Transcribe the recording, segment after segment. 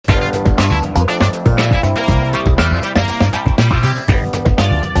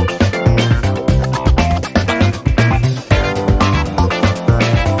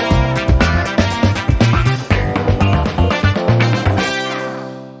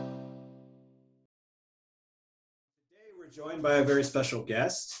Joined by a very special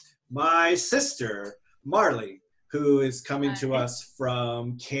guest, my sister, Marley, who is coming to Hi. us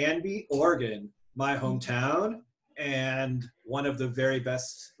from Canby, Oregon, my hometown, and one of the very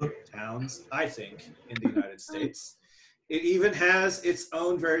best towns, I think, in the United States. It even has its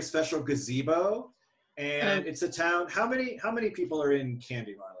own very special gazebo, Oh, and it's a town. How many people are in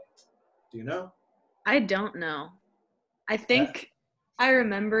Canby, Marley? Do you know? I don't know. I Uh, think I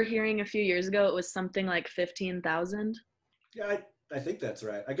remember hearing a few years ago it was something like 15,000 Yeah, I think that's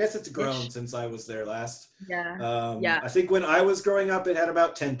right. I guess it's grown ish. since I was there last. Yeah. Yeah. I think when I was growing up, it had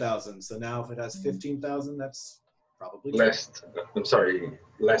about 10,000. So now if it has 15,000, that's probably true. Last, I'm sorry,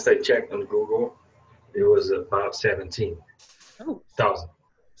 last I checked on Google, it was about 17,000. Oh,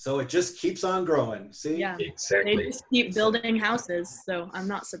 So it just keeps on growing. See? yeah. They Exactly. just keep It's building houses, so I'm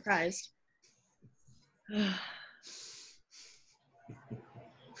not surprised.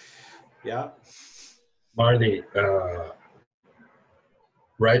 yeah. Marley,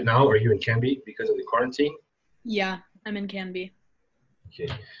 right now, are you in Canby because of the quarantine? Yeah, I'm in Canby.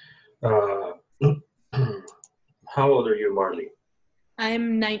 Okay. Uh, how old are you, Marley?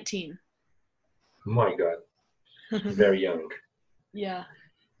 I'm 19. My God, very young. Yeah.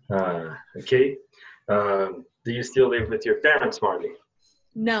 Okay. Do you still live with your parents, Marley?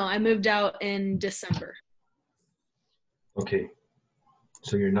 No, I moved out in December. Okay.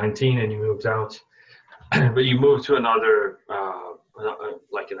 So you're 19 and you moved out, but you moved to another,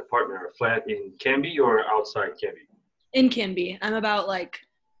 like an apartment or a flat in Canby or outside Canby? In Canby. I'm about like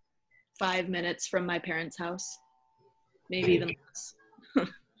 5 minutes from my parents' house. Maybe even less.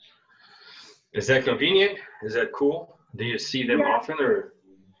 Is that convenient? Is that cool? Do you see them Yeah. often or?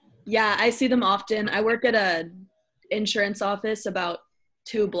 Yeah, I see them often. I work at a insurance office about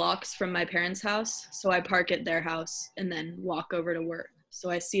 2 blocks from my parents' house, so I park at their house and then walk over to work. So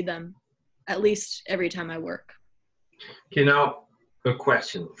I see them at least every time I work. Okay, now a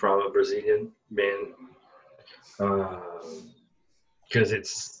question from a Brazilian man, because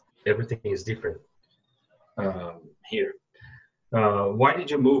it's everything is different here. Why did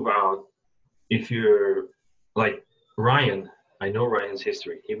you move out if you're like Ryan? I know Ryan's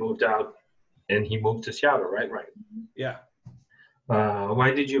history. He moved out and he moved to Seattle, right? Right. Yeah.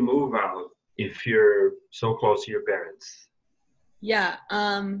 Why did you move out if you're so close to your parents? Yeah,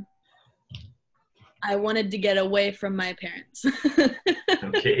 I wanted to get away from my parents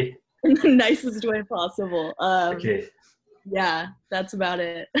Okay. in the nicest way possible. Okay. Yeah, that's about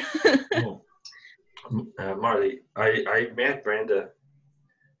it. Oh, Marley, I met Brenda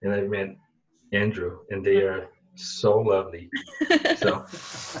and I met Andrew, and they are so lovely. So,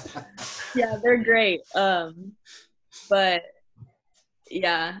 Yeah, they're great. But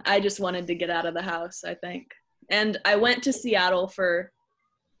yeah, I just wanted to get out of the house, I think. And I went to Seattle for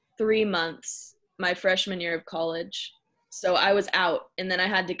 3 months my freshman year of college. So I was out and then I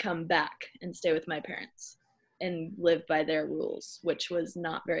had to come back and stay with my parents and live by their rules, which was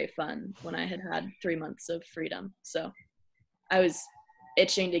not very fun when I had 3 months of freedom. So I was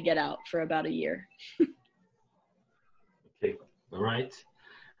itching to get out for about a year. okay, all right.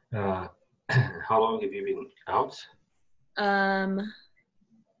 Uh, how long have you been out?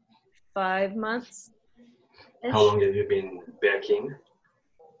 5 months. How long have you been back in?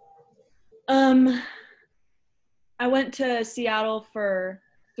 I went to Seattle for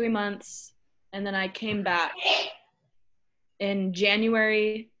 3 months and then I came back in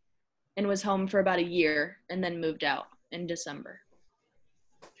January and was home for about a year and then moved out in December.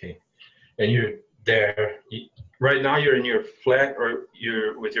 Okay, and you're there right now. You're in your flat or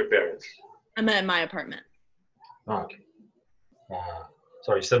you're with your parents? I'm at my apartment. Oh, okay.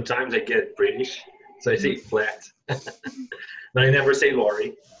 Sorry, sometimes I get British, so I say flat, but I never say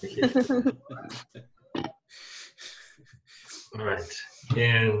lorry. Okay. All right,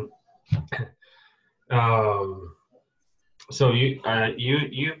 and um, so you've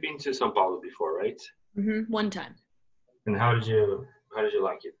been to São Paulo before, right? One time. And how did you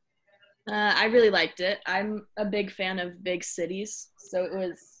like it? I really liked it. I'm a big fan of big cities, so it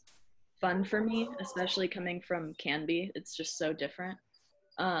was fun for me, especially coming from Canby. It's just so different.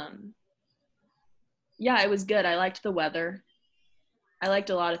 Um, yeah, it was good. I liked the weather. I liked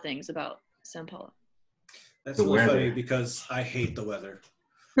a lot of things about São Paulo. That's The really funny weather. because I hate the weather.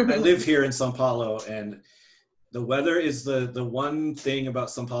 I live here in Sao Paulo, and the weather is the one thing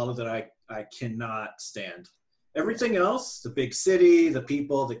about Sao Paulo that I cannot stand. Everything else, the big city, the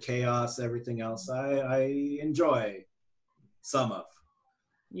people, the chaos, everything else, I enjoy some of.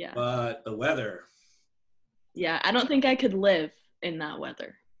 Yeah. But the weather, Yeah, I don't think I could live in that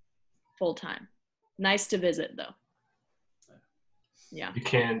weather full time. Nice to visit though. Yeah.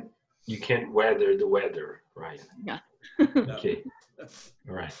 You can't weather the weather, right? Yeah. No. Okay.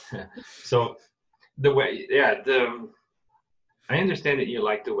 All right. So the way, yeah, I understand that you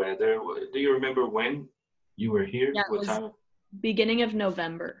like the weather. Do you remember when you were here? Yeah, it What was time? beginning of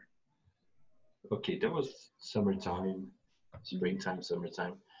November. Okay, that was summertime, springtime,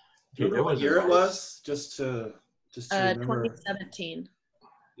 summertime. Do you Okay, that remember what was year it nice. was? Just to remember. 2017.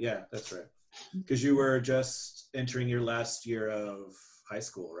 Yeah, that's right. Because you were just entering your last year of high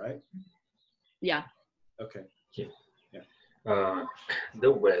school, right? Yeah. Okay. Yeah. Yeah.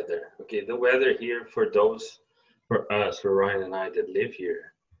 The weather. Okay, the weather here for us, for Ryan and I that live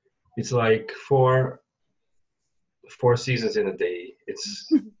here, it's like four seasons in a day.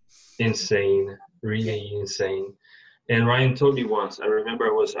 It's insane, really insane. And Ryan told me once, I remember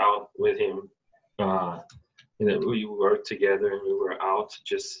I was out with him, we worked together and we were out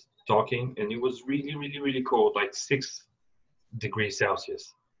just talking, and it was really, really, really cold, like 6 degrees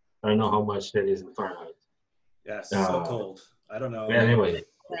Celsius. I don't know how much that is in Fahrenheit. Yes, so cold. I don't know. Anyway,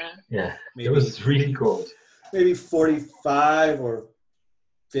 Yeah. yeah, Maybe, it was really cold. maybe 45 or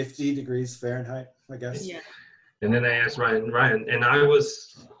 50 degrees Fahrenheit, I guess. Yeah. And then I asked Ryan, and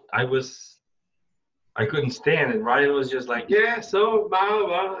I couldn't stand it. Ryan was just like, yeah, so blah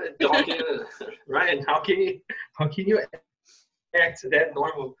blah talking. Ryan, how can you act that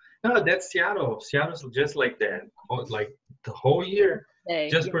normal? No, that's Seattle. Seattle's just like that. Like the whole year,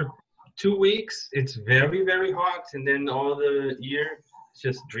 just for 2 weeks, it's very, very hot, and then all the year it's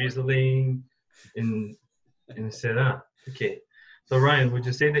just drizzling. And I said, okay. So Ryan, would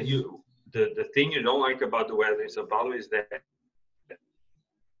you say that the thing you don't like about the weather in Sao Paulo is that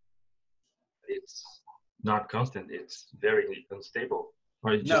it's not constant, it's very unstable?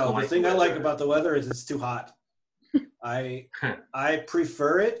 Or you just No, don't the like thing the I like weather? about the weather is it's too hot. I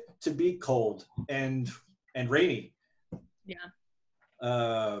prefer it to be cold and rainy. Yeah.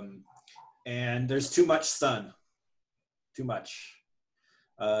 And there's too much sun. Too much.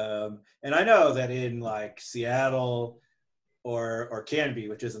 And I know that in like Seattle or Canby,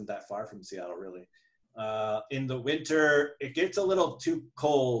 which isn't that far from Seattle really, in the winter it gets a little too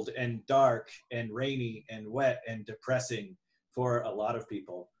cold and dark and rainy and wet and depressing for a lot of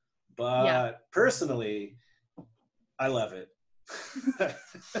people. But personally, I love it.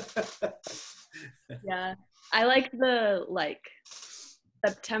 Yeah. I like the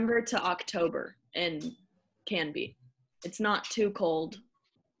September to October in Canby. It's not too cold,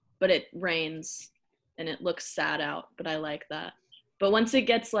 but it rains and it looks sad out, but I like that. But once it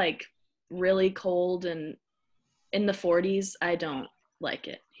gets like really cold and in the 40s, I don't like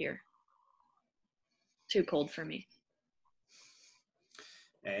it here. Too cold for me.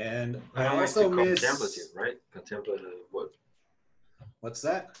 And I I don't like also to miss contemplative, right? Contemplative what? What's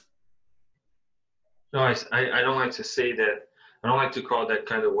that? No, I don't like to say that. I don't like to call that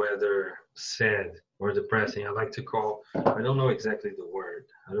kind of weather sad or depressing. I like to call, I don't know exactly the word.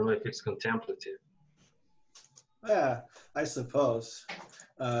 I don't know if it's contemplative. Yeah, I suppose.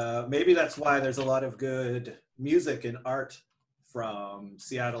 Maybe that's why there's a lot of good music and art from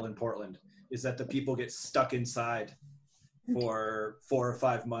Seattle and Portland, is that the people get stuck inside for 4 or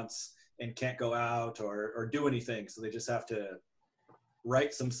 5 months and can't go out or do anything. So they just have to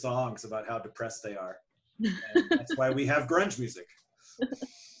write some songs about how depressed they are. And that's why we have grunge music.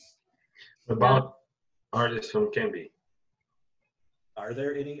 What about artists from Canby? Are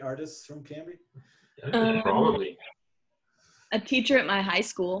there any artists from Canby? Probably. A teacher at my high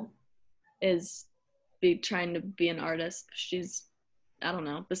school is trying to be an artist. She's, I don't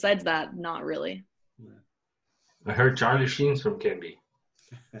know. Besides that, not really. I heard Charlie Sheen's from Canby.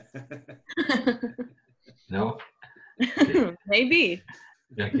 No? Okay. Maybe.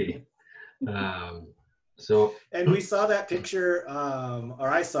 Okay. So. And we saw that picture, or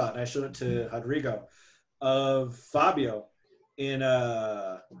I saw it, and I showed it to Rodrigo, of Fabio in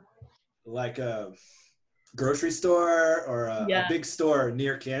a grocery store or a big store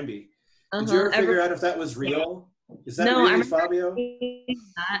near Canby. Did you ever figure out if that was real? Is that really Fabio?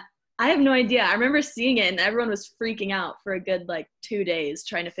 I have no idea. I remember seeing it and everyone was freaking out for a good 2 days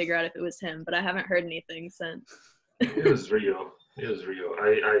trying to figure out if it was him, but I haven't heard anything since. It was real. It was real.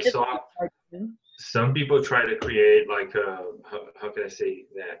 I saw some people try to create how can I say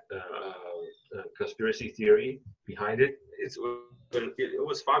that, a conspiracy theory behind it. It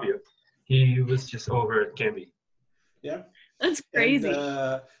was Fabio. He was just over at Canby. Yeah. That's crazy.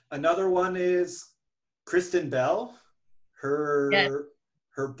 And, another one is Kristen Bell. Her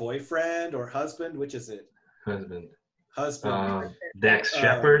boyfriend or husband, which is it? Husband. Dax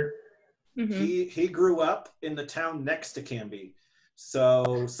Shepard. He grew up in the town next to Canby.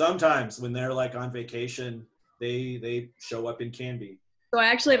 So sometimes when they're on vacation, they show up in Canby. So I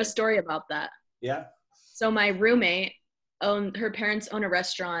actually have a story about that. Yeah. So my roommate her parents own a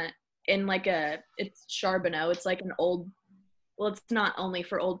restaurant in like it's Charbonneau. It's like an old, well, it's not only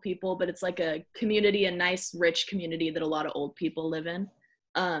for old people, but it's like a community, a nice, rich community that a lot of old people live in.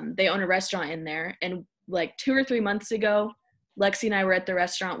 They own a restaurant in there. And like 2 or 3 months ago, Lexi and I were at the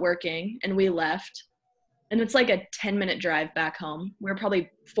restaurant working and we left. And it's like a 10-minute drive back home. We're probably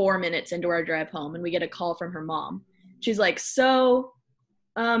 4 minutes into our drive home and we get a call from her mom. She's like, so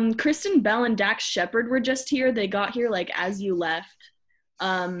Kristen Bell and Dax Shepard were just here. They got here like as you left.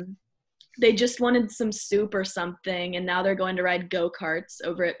 They just wanted some soup or something, and now they're going to ride go-karts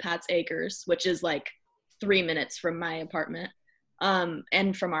over at Pat's Acres, which is like 3 minutes from my apartment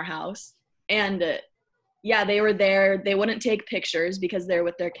and from our house. And yeah, they were there. They wouldn't take pictures because they're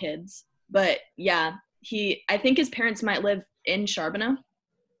with their kids. But yeah, I think his parents might live in Charbonneau.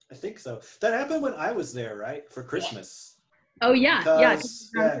 I think so. That happened when I was there, right? For Christmas. Oh yeah,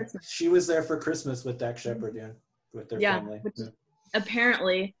 because, yeah. She was there for Christmas with Dax Shepard, yeah, with their family. Yeah.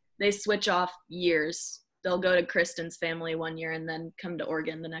 Apparently, they switch off years. They'll go to Kristen's family one year and then come to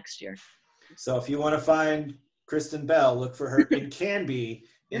Oregon the next year. So if you want to find Kristen Bell, look for her in Canby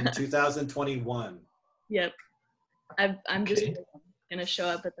in 2021. Yep. I'm just gonna show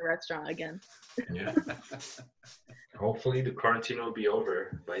up at the restaurant again. Yeah. Hopefully the quarantine will be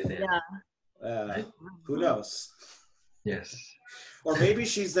over by then. Yeah. Who knows? Yes. Or maybe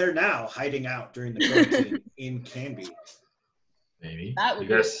she's there now, hiding out during the quarantine in Canby. Maybe. That would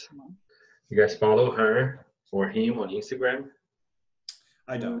you guys follow her or him on Instagram?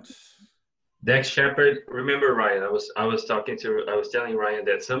 I don't. Dax Shepard. Remember, Ryan? I was telling Ryan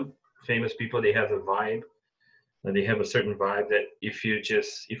that some famous people, they have a vibe, and they have a certain vibe that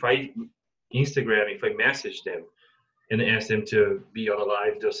if I message them and ask them to be on a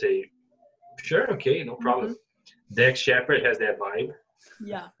live, they'll say, sure, okay, no problem. Dax Shepard has that vibe.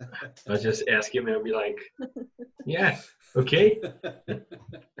 Yeah. I'll just ask him and I'll be like, yeah, okay.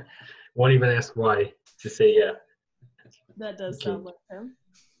 Won't even ask why, just say yeah. That does sound like him.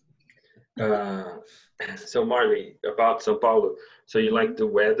 So Marley, about Sao Paulo. So you like the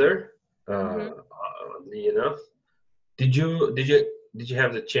weather, oddly enough. Did you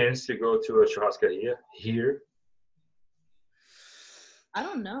have the chance to go to a churrascaria here? I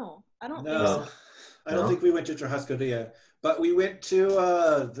don't know. I don't think No. so. I don't think we went to churrascaria, but we went to,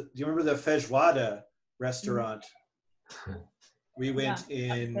 do you remember the Feijoada restaurant? We went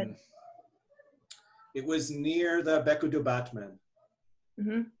in, it was near the Beco do Batman.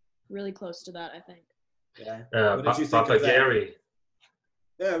 Really close to that, I think. Yeah. What did you think Papa of that? Gary.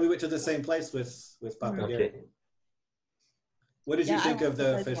 Yeah, we went to the same place with Papa Gary. Okay. What did you think of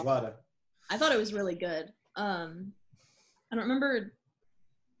the Feijoada? I thought it was really good. I don't remember.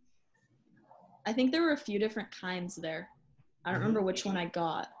 I think there were a few different kinds there. I don't remember which one I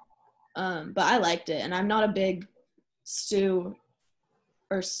got. But I liked it, and I'm not a big stew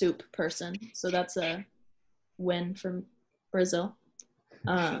or soup person, so that's a win for Brazil.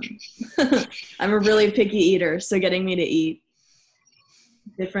 I'm a really picky eater, so getting me to eat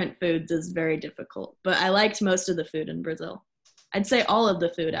different foods is very difficult. But I liked most of the food in Brazil. I'd say all of the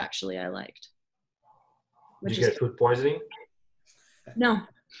food, actually, I liked. Did you get food poisoning? No.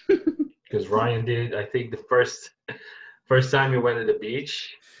 Because Ryan did. I think the first time you went to the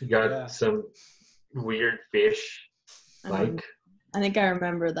beach, you got some weird fish. I think I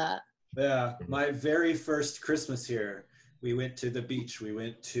remember that. Yeah, my very first Christmas here, we went to the beach. We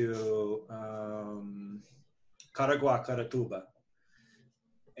went to Caraguá,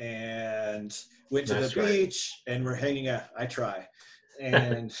 and went to the beach, and we're hanging out. I try,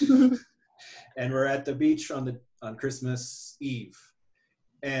 and and we're at the beach on Christmas Eve,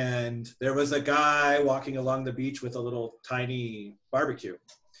 and there was a guy walking along the beach with a little tiny barbecue,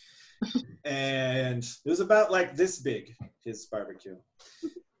 and it was about like this big, his barbecue,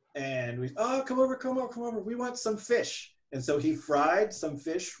 and we come over, we want some fish. And so he fried some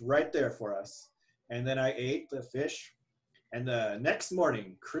fish right there for us. And then I ate the fish. And the next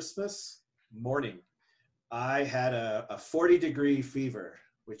morning, Christmas morning, I had a 40-degree fever,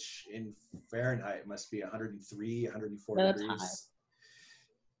 which in Fahrenheit must be 103, 104 degrees.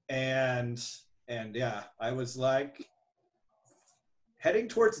 And yeah, I was like heading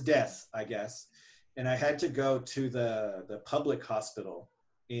towards death, I guess. And I had to go to the public hospital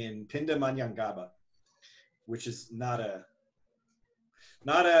in Pindamonhangaba, which is not a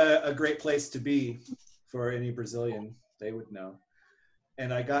great place to be for any Brazilian, they would know.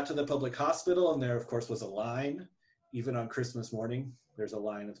 And I got to the public hospital, and there, of course, was a line. Even on Christmas morning, there's a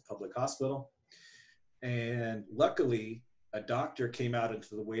line at the public hospital. And luckily, a doctor came out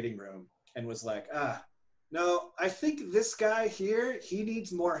into the waiting room and was like, no, I think this guy here, he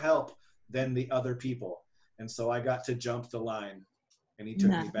needs more help than the other people. And so I got to jump the line, and he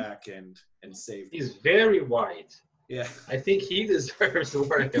took me back and saved me. He's very wide. Yeah. I think he deserves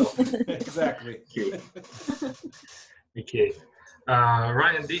more help. Exactly. Okay. Okay.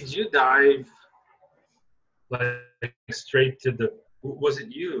 Ryan, did you dive like straight to the? Was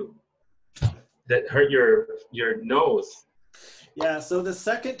it you that hurt your nose? Yeah. So the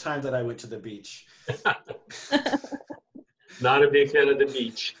second time that I went to the beach, Not a big fan of the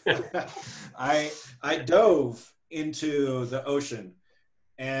beach. I dove into the ocean,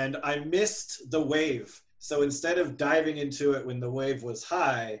 and I missed the wave. So instead of diving into it when the wave was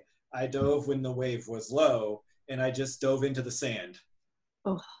high, I dove when the wave was low, and I just dove into the sand.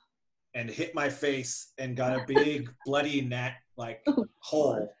 Oh. And hit my face and got a big bloody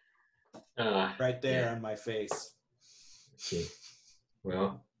hole right there on my face. Okay.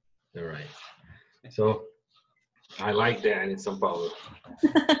 Well, all right. So I like that in São Paulo.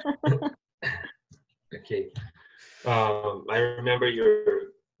 Okay. I remember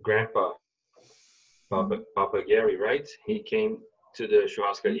your grandpa, Papa Gary, right? He came to the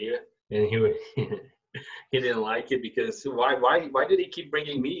churrascaria, and he didn't like it because why did he keep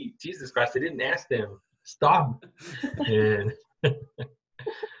bringing me? Jesus Christ! I didn't ask them. Stop. And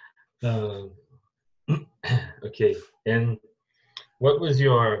okay. And what was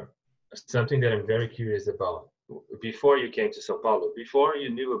something that I'm very curious about before you came to São Paulo? Before you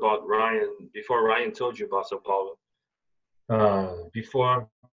knew about Ryan? Before Ryan told you about São Paulo? Before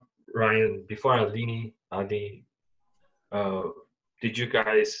Aline, Adi, do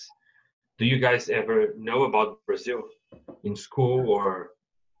you guys ever know about Brazil in school or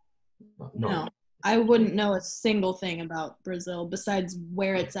no? No, I wouldn't know a single thing about Brazil besides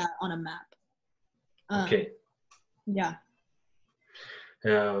where it's at on a map. Okay. Yeah.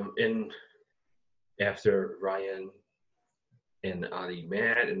 And after Ryan and Ali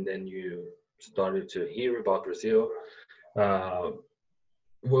met, and then you started to hear about Brazil, how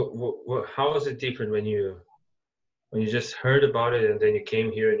is it different when you just heard about it and then you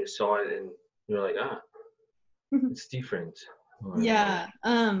came here and you saw it and you're like, it's different? Yeah.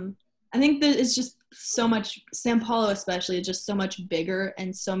 I think that it's just so much, São Paulo especially, is just so much bigger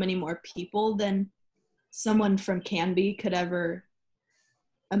and so many more people than someone from Canby could ever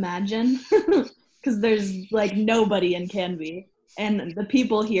imagine. Because there's like nobody in Canby. And the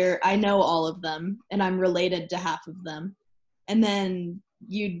people here, I know all of them and I'm related to half of them. And then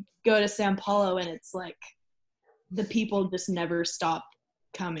you go to São Paulo and it's like the people just never stop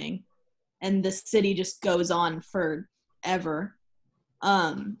coming. And the city just goes on forever.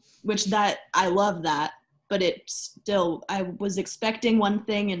 Which that, I love that. But it still, I was expecting one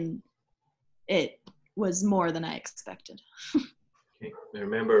thing and it was more than I expected. Okay. I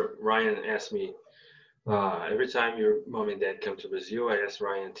remember Ryan asked me, every time your mom and dad come to Brazil, I asked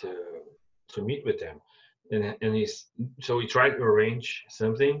Ryan to meet with them. And so we tried to arrange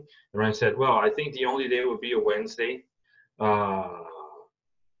something. And Ryan said, well, I think the only day would be a Wednesday,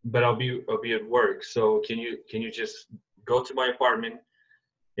 but I'll be at work. So can you just go to my apartment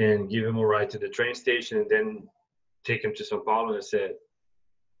and give him a ride to the train station and then take him to São Paulo? And I said,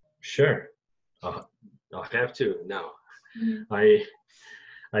 sure, I'll have to. No, I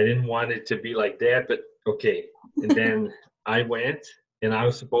didn't want it to be like that, but okay. And then I went, and I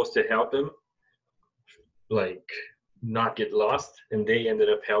was supposed to help him, like, not get lost, and they ended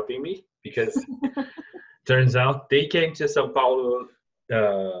up helping me because turns out they came to São Paulo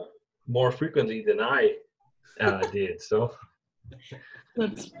more frequently than I did. So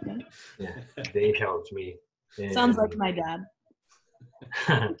That's funny. yeah, they helped me. And, Sounds like my dad.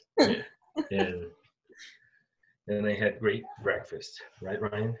 yeah, and I had great breakfast, right,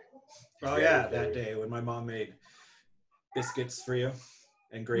 Ryan? Oh yeah, that day when my mom made biscuits for you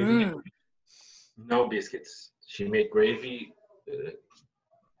and gravy. No biscuits. She made gravy,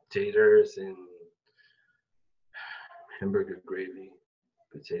 taters, and hamburger gravy,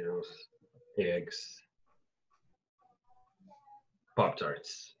 potatoes, eggs,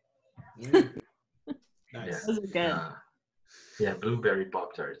 Pop-Tarts. Nice. Yeah. Those are good. Yeah, blueberry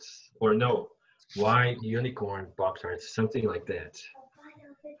Pop-Tarts. Or no, white unicorn Pop-Tarts, something like that.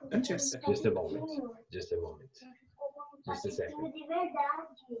 Interesting. Just a moment. Just a second.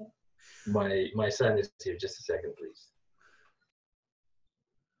 My son is here. Just a second, please.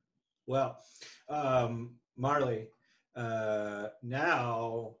 Well, Marley,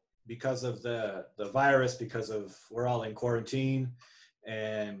 now because of the virus, because of we're all in quarantine,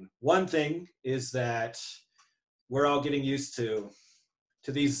 and one thing is that we're all getting used to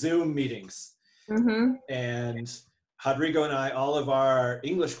these Zoom meetings. Mm-hmm. And Rodrigo and I, all of our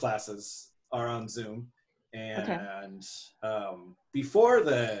English classes are on Zoom. And before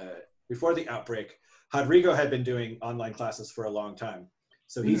the before the outbreak, Rodrigo had been doing online classes for a long time.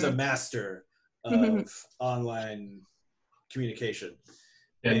 So he's a master of online communication.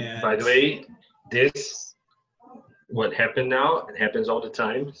 And by the way, this, what happened now, it happens all the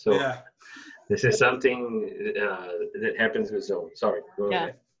time. So yeah. this is something that happens with Zoom. Sorry. Go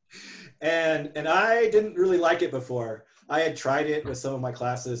ahead. And I didn't really like it before. I had tried it with some of my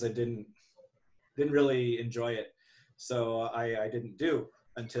classes. I didn't really enjoy it. So I didn't do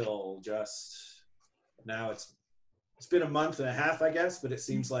until just now. It's been a month and a half, I guess, but it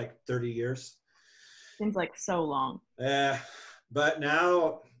seems like 30 years. Seems like so long. Yeah. But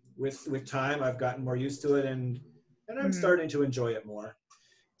now with time, I've gotten more used to it, and I'm starting to enjoy it more.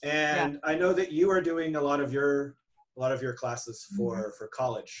 And I know that you are doing a lot of your classes for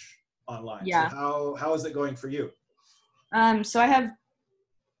college online. Yeah. So how is it going for you? So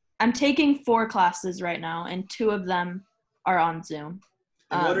I'm taking 4 classes right now, and 2 of them are on Zoom.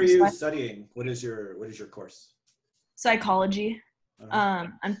 And what are you studying? What is your course? Psychology.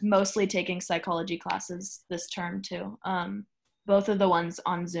 I'm mostly taking psychology classes this term too. Both of the ones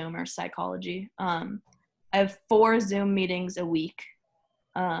on Zoom are psychology. I have 4 Zoom meetings a week,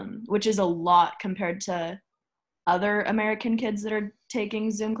 which is a lot compared to other American kids that are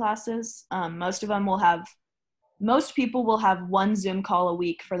taking Zoom classes. Most people will have 1 Zoom call a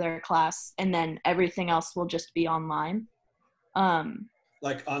week for their class, and then everything else will just be online.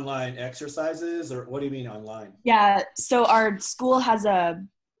 Like online exercises, or what do you mean online? Yeah, so our school has a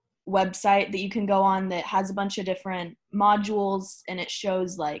website that you can go on that has a bunch of different modules, and it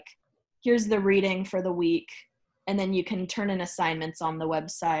shows like, here's the reading for the week, and then you can turn in assignments on the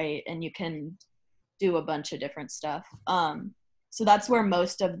website, and you can do a bunch of different stuff. So that's where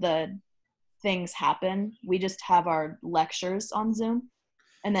most of the things happen. We just have our lectures on Zoom,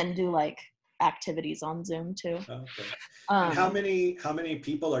 and then do like activities on Zoom too. Okay. And how many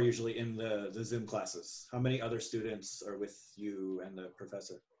people are usually in the Zoom classes? How many other students are with you and the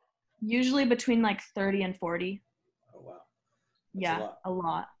professor? Usually between like 30 and 40. Oh wow. That's yeah, a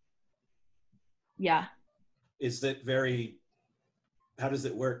lot. Yeah. Is that how does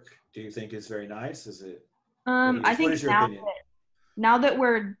it work? Do you think it's very nice? Is it I think what is your opinion? Now that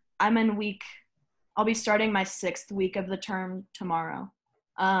I'll be starting my 6th week of the term tomorrow.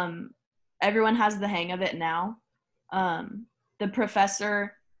 Everyone has the hang of it now. The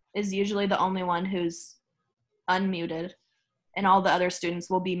professor is usually the only one who's unmuted, and all the other students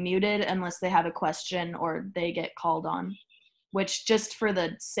will be muted unless they have a question or they get called on, which, just for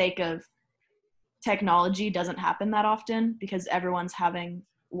the sake of technology, doesn't happen that often because everyone's having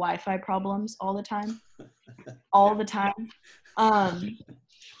Wi-Fi problems all the time.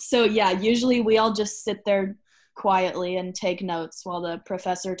 So yeah, usually we all just sit there quietly and take notes while the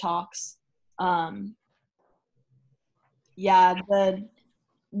professor talks. One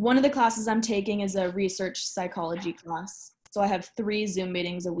of the classes I'm taking is a research psychology class. So I have 3 Zoom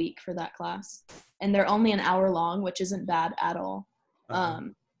meetings a week for that class, and they're only an hour long, which isn't bad at all.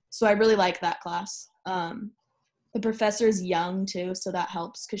 So I really like that class. The professor's young too, so that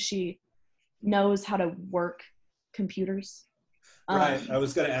helps because she knows how to work computers. Right. I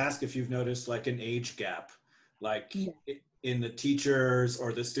was going to ask if you've noticed like an age gap, like in the teachers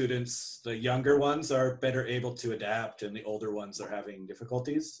or the students. The younger ones are better able to adapt, and the older ones are having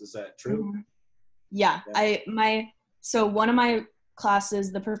difficulties. Is that true? Yeah. So one of my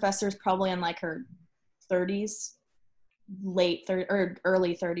classes, the professor's probably in like her 30s, or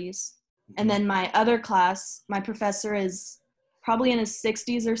early 30s. And then my other class, my professor is probably in his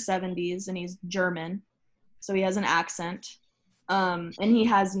 60s or 70s, and he's German, so he has an accent. And he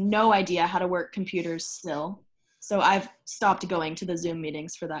has no idea how to work computers still. So I've stopped going to the Zoom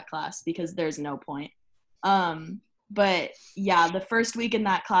meetings for that class because there's no point. But yeah, the first week in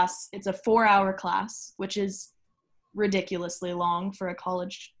that class, it's a 4-hour class, which is ridiculously long for a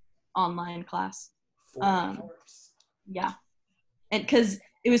college online class. 4 hours. Yeah. And because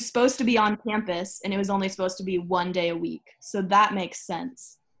it was supposed to be on campus, and it was only supposed to be 1 day a week. So that makes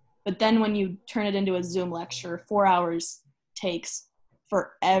sense. But then when you turn it into a Zoom lecture, 4 hours takes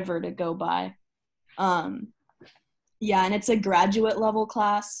forever to go by. Yeah, and it's a graduate level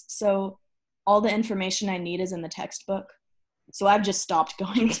class, so all the information I need is in the textbook. So I've just stopped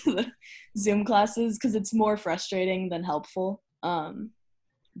going to the Zoom classes because it's more frustrating than helpful.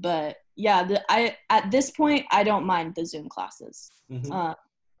 But yeah, at this point, I don't mind the Zoom classes.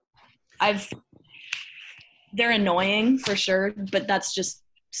 They're annoying for sure, but that's just,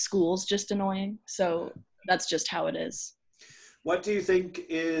 school's just annoying. So that's just how it is. What do you think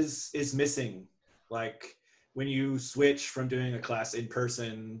is missing? Like when you switch from doing a class in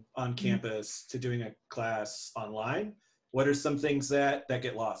person on campus to doing a class online, what are some things that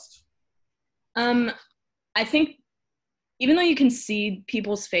get lost? I think even though you can see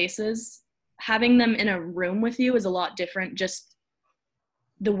people's faces, having them in a room with you is a lot different, just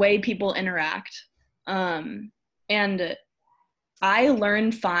the way people interact. And I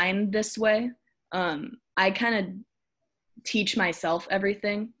learn fine this way. I kind of teach myself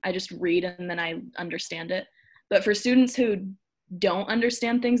everything. I just read and then I understand it. But for students who don't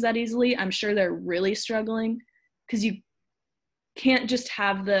understand things that easily, I'm sure they're really struggling, because you can't just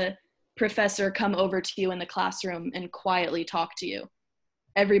have the professor come over to you in the classroom and quietly talk to you.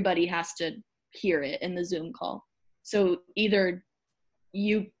 Everybody has to hear it in the Zoom call. So either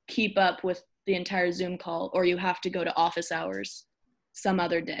you keep up with the entire Zoom call, or you have to go to office hours some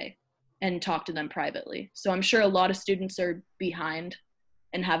other day and talk to them privately. So I'm sure a lot of students are behind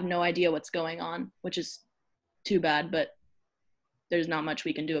and have no idea what's going on, which is too bad, but there's not much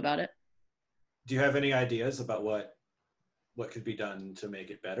we can do about it. Do you have any ideas about what could be done to make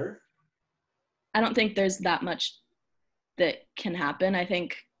it better? I don't think there's that much that can happen. I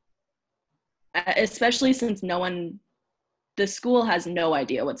think, especially since the school has no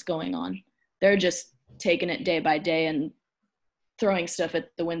idea what's going on. They're just taking it day by day and throwing stuff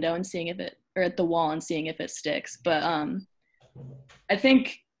at the window and seeing if it, or at the wall and seeing if it sticks. But I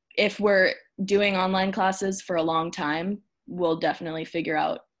think if we're doing online classes for a long time, we'll definitely figure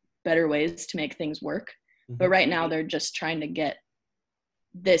out better ways to make things work. Mm-hmm. But right now they're just trying to get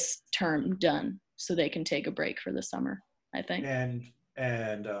this term done so they can take a break for the summer, I think.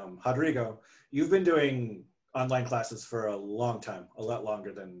 And Rodrigo, you've been doing online classes for a long time, a lot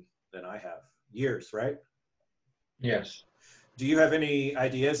longer than I have. Years, right? Yes. Do you have any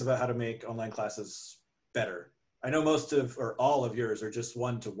ideas about how to make online classes better? I know most of, or all of yours are just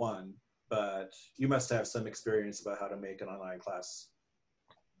one-to-one, but you must have some experience about how to make an online class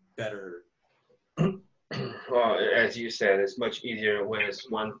better. Well, as you said, it's much easier when it's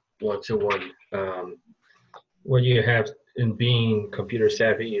one-to-one. What you have in being computer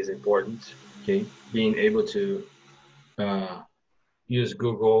savvy is important. Okay, being able to use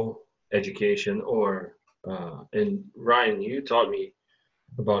Google Education, or and Ryan, you taught me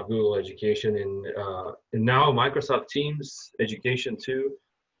about Google Education, and now Microsoft Teams Education too.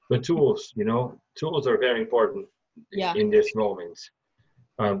 But tools, tools are very important in this moment.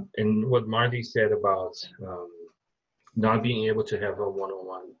 And what Marty said about not being able to have a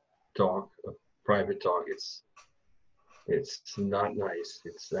one-on-one talk, a private talk, it's not nice.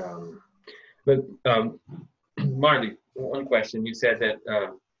 But Marty, one question. You said that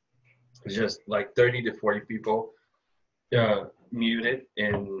just like 30 to 40 people muted,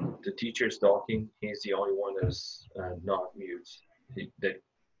 and the teacher's talking. He's the only one that's not mute, that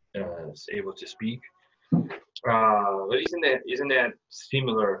is able to speak. But isn't that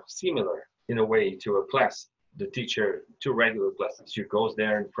similar in a way to a class? The teacher, to regular class, the teacher goes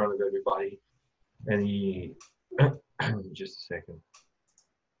there in front of everybody, and he just a second.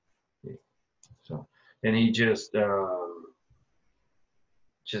 So, and he just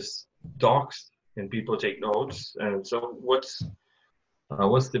talks, and people take notes. And so, what's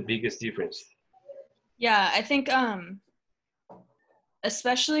the biggest difference? Yeah, I think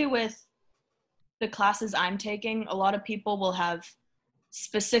especially with the classes I'm taking, a lot of people will have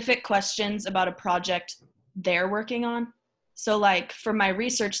specific questions about a project they're working on. So like for my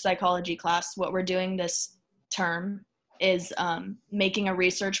research psychology class, what we're doing this term is making a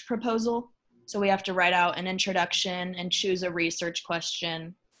research proposal. So we have to write out an introduction and choose a research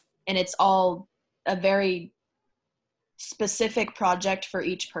question. And it's all a very specific project for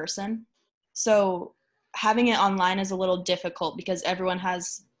each person. So having it online is a little difficult because everyone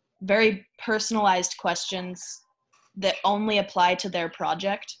has very personalized questions that only apply to their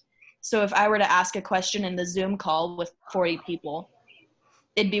project. So if I were to ask a question in the Zoom call with 40 people,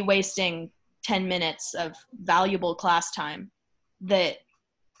 it'd be wasting 10 minutes of valuable class time that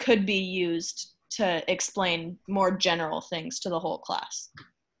could be used to explain more general things to the whole class.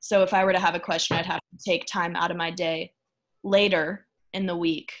 So if I were to have a question, I'd have to take time out of my day later in the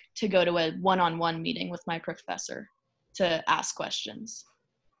week to go to a one-on-one meeting with my professor to ask questions.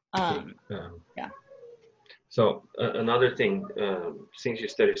 Yeah. So another thing, since you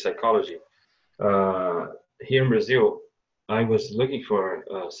study psychology, here in Brazil, I was looking for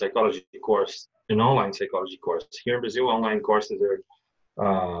a psychology course, an online psychology course. Here in Brazil, online courses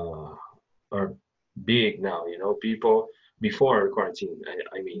are big now. People before quarantine.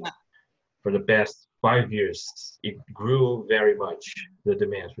 I mean, for the past 5 years, it grew very much, the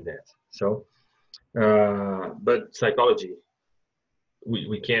demand for that. So, but psychology,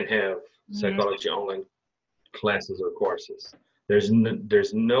 we can't have psychology online classes or courses.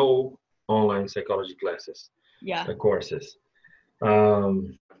 There's no online psychology classes. Yeah. Courses.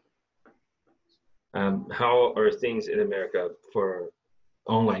 How are things in America for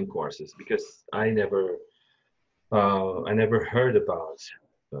online courses? Because I never heard about.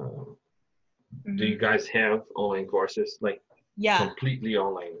 Uh, do Hmm. you guys have online courses, like Yeah. completely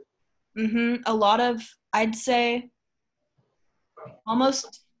online? A lot of, I'd say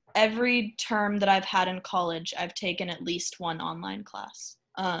almost every term that I've had in college, I've taken at least one online class.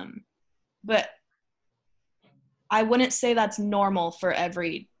 But I wouldn't say that's normal for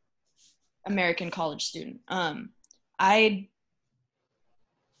every American college student. I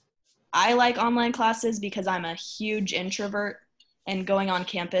I like online classes because I'm a huge introvert and going on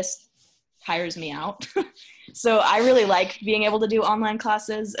campus tires me out. So I really like being able to do online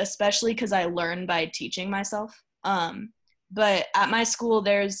classes, especially because I learn by teaching myself. But at my school,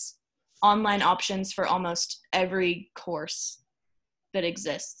 there's online options for almost every course that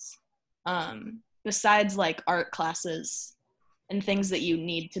exists. Besides like art classes and things that you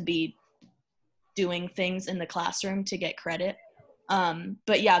need to be doing things in the classroom to get credit.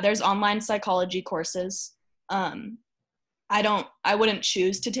 But yeah, there's online psychology courses. Um, I wouldn't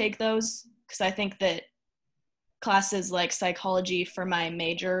choose to take those because I think that classes like psychology for my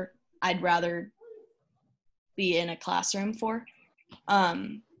major, I'd rather be in a classroom for.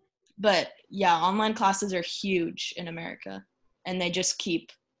 Um, but yeah, online classes are huge in America and they just keep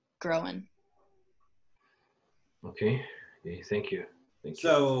growing. Okay. Okay. Thank you. Thank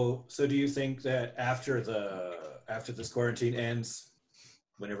you. So do you think that after this quarantine ends,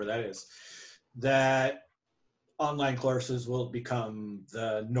 whenever that is, that online courses will become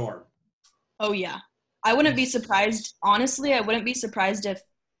the norm? Oh yeah. I wouldn't be surprised. Honestly, I wouldn't be surprised if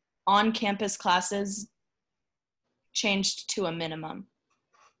on campus classes changed to a minimum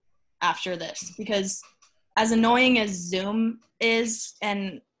after this because as annoying as Zoom is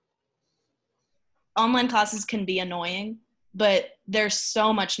and online classes can be annoying, but they're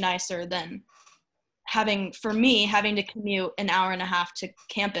so much nicer than having to commute an hour and a half to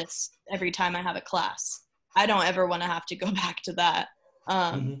campus every time I have a class. I don't ever want to have to go back to that.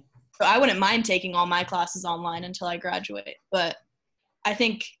 Um, Mm-hmm. so I wouldn't mind taking all my classes online until I graduate, but I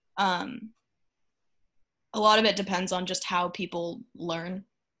think a lot of it depends on just how people learn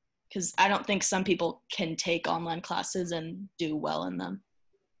because I don't think some people can take online classes and do well in them.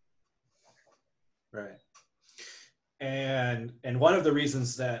 Right. And one of the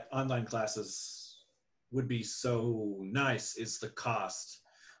reasons that online classes would be so nice is the cost,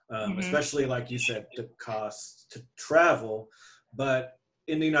 Mm-hmm. especially like you said, the cost to travel. But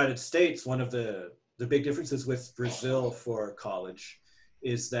in the United States, one of the big differences with Brazil for college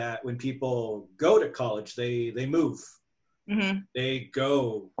is that when people go to college, they move. Mm-hmm. They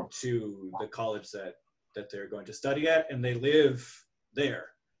go to the college that they're going to study at, and they live there.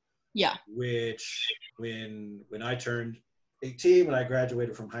 Yeah. Which when I turned 18, when I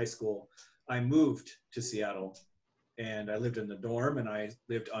graduated from high school, I moved to Seattle and I lived in the dorm and I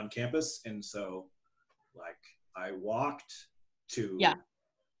lived on campus. And so like I walked Yeah. to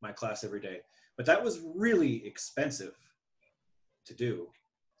my class every day, but that was really expensive to do.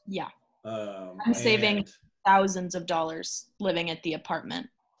 Yeah. I'm saving And thousands of dollars living at the apartment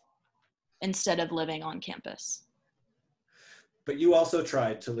instead of living on campus. but you also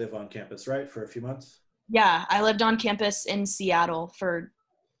tried to live on campus, right? For a few months? Yeah, I lived on campus in Seattle for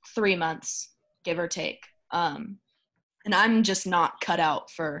 3 months, give or take. And I'm just not cut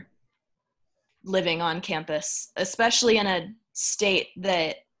out for living on campus, especially in a state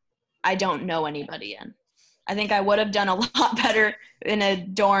that I don't know anybody in. I think I would have done a lot better in a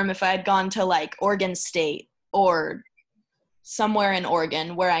dorm if I had gone to like Oregon State or somewhere in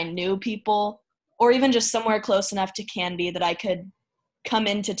Oregon where I knew people, or even just somewhere close enough to Canby that I could come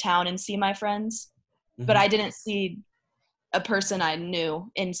into town and see my friends. But Mm-hmm. I didn't see a person I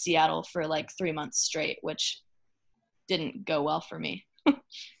knew in Seattle for like 3 months straight, which didn't go well for me.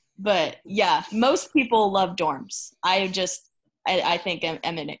 But yeah, most people love dorms. I think I'm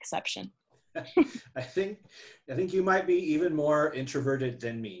an exception. I think I think you might be even more introverted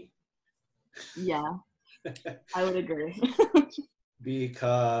than me. Yeah, I would agree.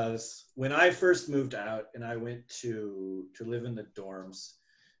 Because when I first moved out and I went to live in the dorms,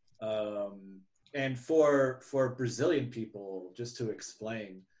 and for Brazilian people, just to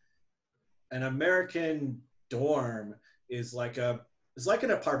explain, an American dorm is like a is like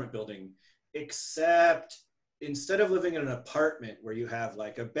an apartment building, except instead of living in an apartment where you have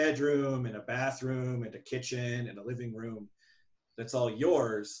like a bedroom and a bathroom and a kitchen and a living room that's all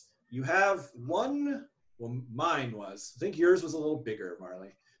yours, you have one. Well, mine was. I think yours was a little bigger,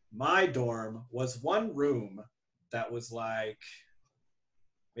 Marley. My dorm was one room that was like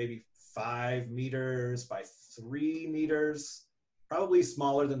maybe 5 meters by 3 meters, probably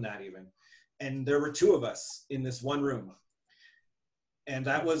smaller than that even. and there were two of us in this one room. And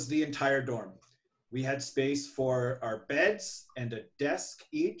that was the entire dorm. We had space for our beds and a desk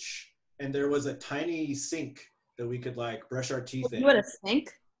each, and there was a tiny sink that we could like brush our teeth in. You had a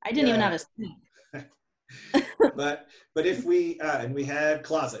sink? I didn't even have a sink. but if we and we had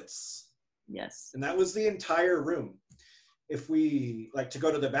closets. Yes. And that was the entire room. If we like to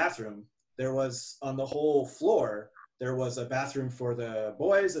go to the bathroom, there was on the whole floor, there was a bathroom for the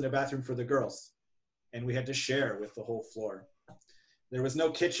boys and a bathroom for the girls. And we had to share with the whole floor. There was no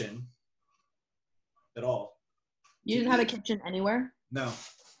kitchen at all. You didn't have a kitchen anywhere? No.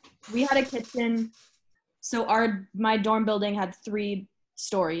 We had a kitchen. So my dorm building had 3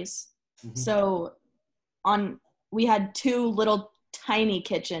 stories. Mm-hmm. So we had 2 little tiny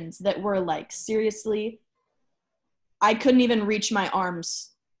kitchens that were like, seriously, I couldn't even reach my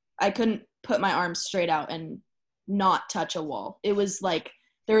arms. I couldn't put my arms straight out and not touch a wall. It was like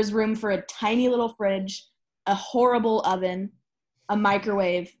there was room for a tiny little fridge, a horrible oven, a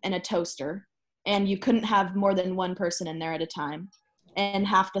microwave, and a toaster. And you couldn't have more than one person in there at a time. And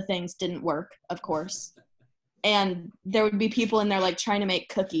half the things didn't work, of course. And there would be people in there like trying to make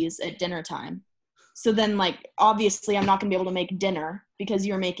cookies at dinner time. So then like, obviously I'm not gonna be able to make dinner because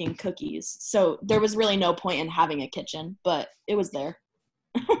you're making cookies. So there was really no point in having a kitchen, but it was there.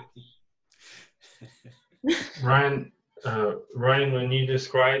 Ryan, when you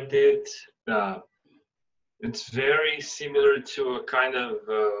described it, it's very similar to a kind of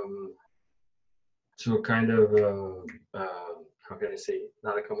how can I say,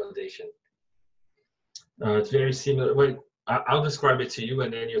 not accommodation. It's very similar. Wait, I'll describe it to you,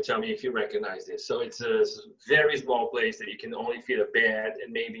 and then you'll tell me if you recognize this. So it's a very small place that you can only fit a bed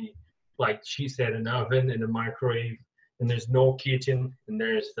and maybe, like she said, an oven and a microwave, and there's no kitchen, and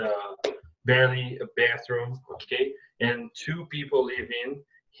there's barely a bathroom, okay? And 2 people live in.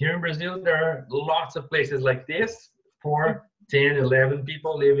 Here in Brazil, there are lots of places like this, 4, 10, 11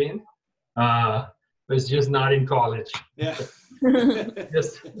 people live in. But it's just not in college. Yeah.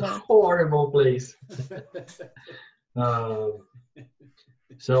 Just a horrible place.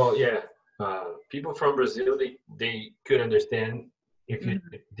 So yeah, people from Brazil, they could understand if you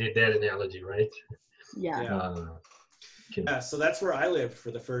did that analogy, right? Yeah. Yeah, so that's where I lived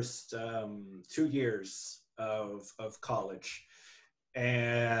for the first 2 years of college.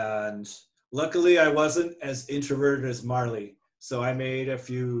 And luckily I wasn't as introverted as Marley. So I made a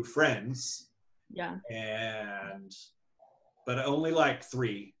few friends. Yeah. But only like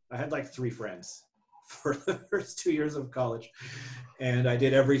 3. I had like 3 friends for the first 2 years of college. And I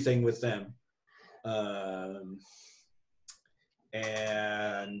did everything with them. And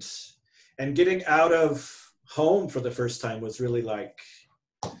getting out of home for the first time was really like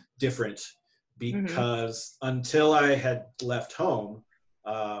different because until I had left home,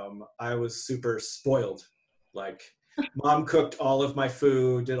 I was super spoiled. Like mom cooked all of my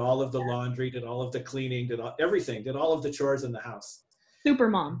food, did all of the laundry, did all of the cleaning, did everything, did all of the chores in the house. Super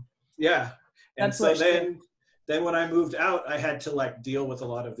mom. Yeah. And that's so then when I moved out, I had to like deal with a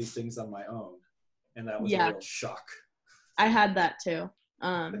lot of these things on my own. And that was a real shock. I had that too.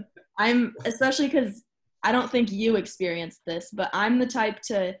 I'm especially because I don't think you experienced this, but I'm the type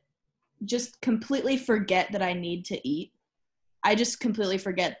to just completely forget that I need to eat. I just completely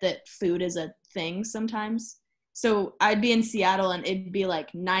forget that food is a thing sometimes. So I'd be in Seattle and it'd be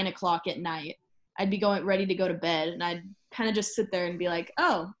like 9 o'clock at night. I'd be ready to go to bed, and I'd kind of just sit there and be like,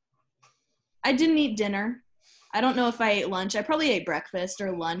 oh, I didn't eat dinner. I don't know if I ate lunch. I probably ate breakfast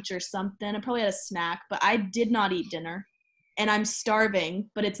or lunch or something. I probably had a snack, but I did not eat dinner. And I'm starving,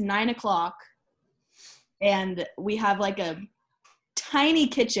 but it's 9 o'clock. And we have like a tiny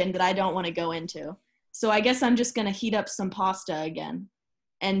kitchen that I don't want to go into. So I guess I'm just going to heat up some pasta again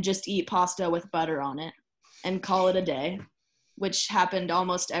and just eat pasta with butter on it and call it a day, which happened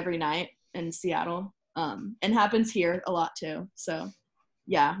almost every night in Seattle, and happens here a lot too. So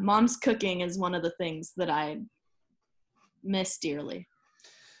yeah, mom's cooking is one of the things that I miss dearly.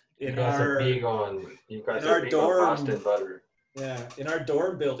 You guys are big on pasta and butter. Yeah, in our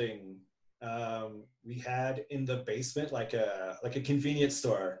dorm building, we had in the basement like a convenience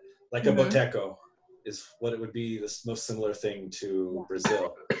store, like a Boteco is what it would be, the most similar thing to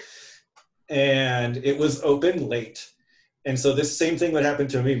Brazil. And it was open late. And so this same thing would happen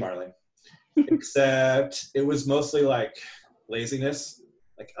to me, Marlene, except it was mostly like laziness.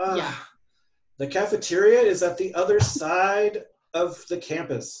 Like, the cafeteria is at the other side of the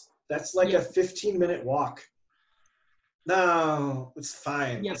campus. That's like a 15-minute walk. No, it's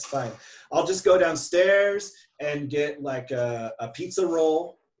fine. It's fine. I'll just go downstairs and get like a pizza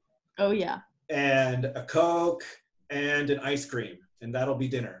roll. Oh, yeah. And a Coke and an ice cream. And that'll be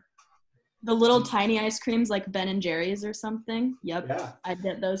dinner. The little tiny ice creams like Ben and Jerry's or something. Yep. Yeah. I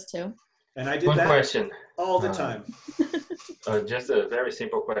get those too. And I did One that question. all the time. Just a very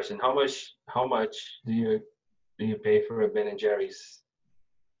simple question. How much do you pay for a Ben and Jerry's?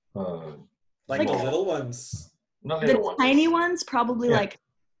 Like the small- little ones. not The little ones. tiny ones probably Yeah. like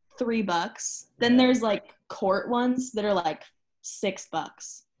 $3. Then there's like quart ones that are like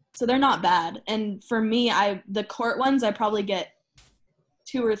 $6. So they're not bad. And for me, the quart ones I probably get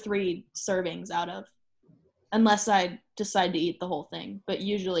 2 or 3 servings out of, unless I decide to eat the whole thing. But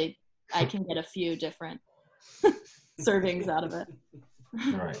usually I can get a few different servings out of it.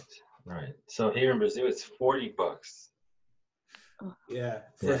 Right. So here in Brazil, it's $40. Yeah.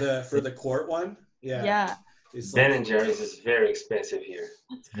 Yeah. For the quart one. Yeah. Yeah. It's Ben like- and Jerry's is very expensive here.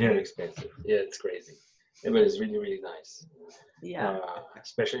 Very expensive. Yeah, it's crazy. Yeah, but it's really, really nice. Yeah.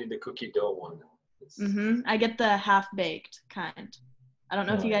 Especially the cookie dough one. I get the half-baked kind. I don't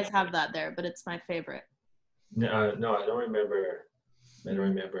know if you Oh, guys have that there, but it's my favorite. No, I don't remember. I don't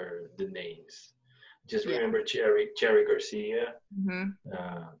remember the names. Just Yeah. remember Cherry Garcia hmm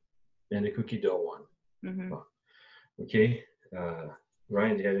and the cookie dough one. hmm Okay.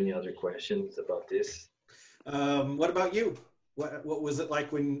 Ryan, do you have any other questions about this? What about you? What was it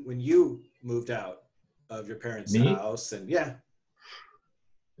like when you moved out of your parents' Me? house? And yeah,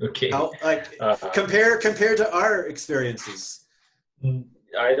 Okay. how like compared to our experiences?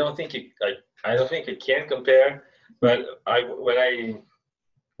 I don't think it can compare. But when I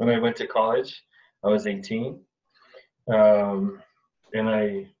went to college, I was 18,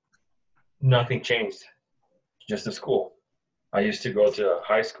 and nothing changed, just the school. I used to go to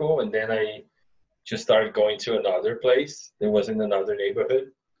high school, and then I just started going to another place. It was in another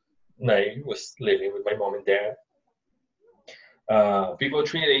neighborhood, and I was living with my mom and dad. People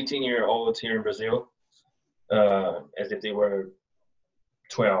treat 18-year-olds here in Brazil as if they were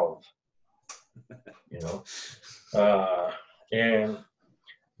 12, you know. And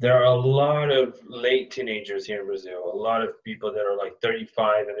there are a lot of late teenagers here in Brazil, a lot of people that are like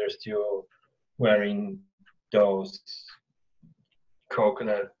 35 and they're still wearing those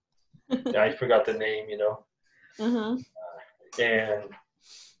coconut, I forgot the name, you know. And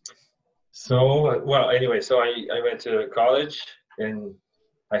so, well, anyway, so I went to college and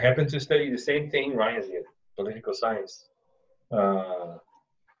I happened to study the same thing Ryan did, political science.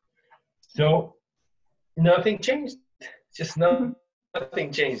 So nothing changed, just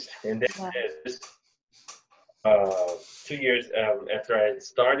nothing changed. And then 2 years after I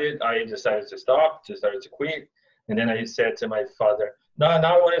started, I decided to stop, decided to quit. And then I said to my father, now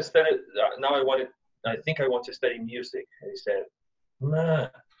I want to study, I think I want to study music. And he said, nah,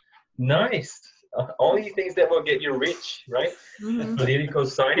 nice. Only things that will get you rich, right? Political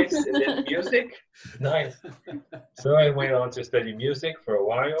science and then music, nice. So I went on to study music for a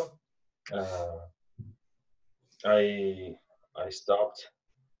while. I stopped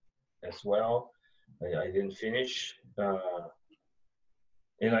as well. I didn't finish,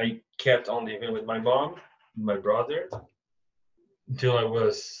 and I kept on living with my mom, my brother, until I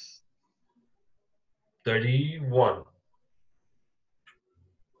was 31.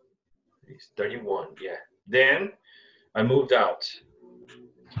 31, yeah. Then I moved out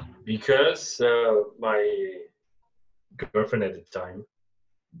because my girlfriend at the time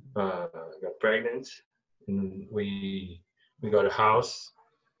got pregnant, and we got a house,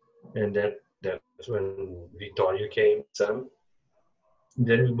 and that's when Victoria came, son.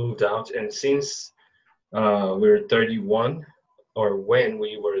 Then we moved out, and since we were 31, or when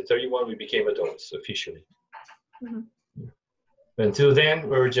we were 31, we became adults officially. Until then,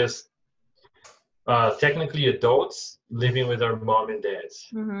 we were just technically adults living with our mom and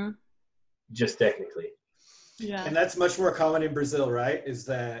dads. Just technically. Yeah. And that's much more common in Brazil, right? Is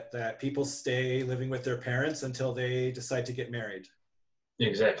that people stay living with their parents until they decide to get married.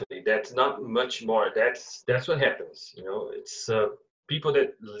 Exactly. That's not much more. That's what happens. You know, it's people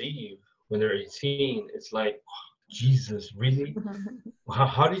that leave when they're 18. It's like, oh, Jesus, really?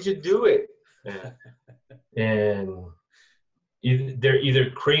 How did you do it? And they're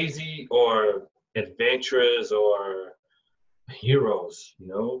either crazy or adventurous or heroes. You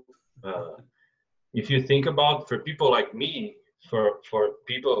know, if you think about, for people like me, for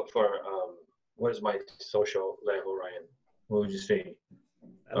what is my social level, Ryan? What would you say?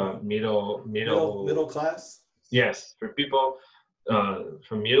 Middle class. Yes, for people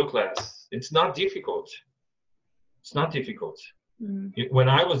from middle class, it's not difficult. It's not difficult. When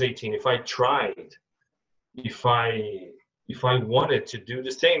I was 18, if I tried, if I wanted to do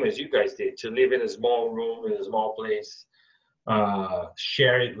the same as you guys did, to live in a small room in a small place,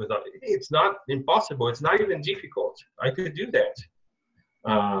 share it with others, it's not impossible. It's not even difficult. I could do that.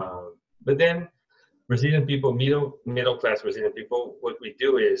 But then Brazilian people, middle class Brazilian people, what we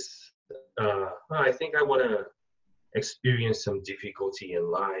do is, I think I want to experience some difficulty in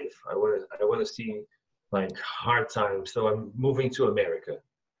life. I want to see like hard times. So I'm moving to America.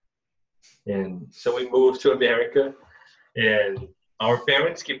 And so we moved to America, and our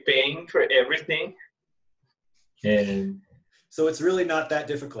parents keep paying for everything. And So it's really not that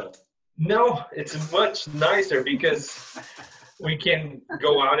difficult. no, it's much nicer because we can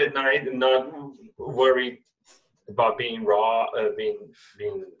go out at night and not worry about being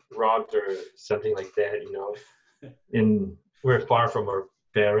being robbed or something like that, you know. And we're far from our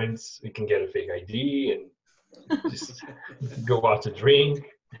parents. We can get a fake ID and just go out to drink.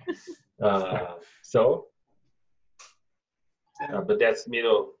 But that's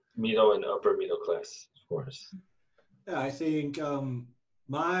middle and upper middle class, of course. Yeah, I think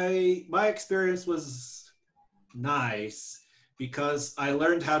my experience was nice because I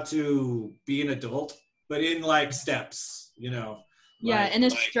learned how to be an adult, but in like steps, you know. Yeah, Like, in a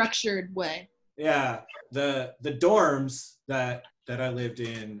structured way. yeah, the dorms that I lived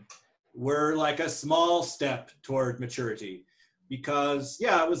in were like a small step toward maturity because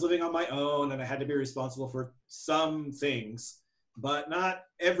I was living on my own and I had to be responsible for some things, but not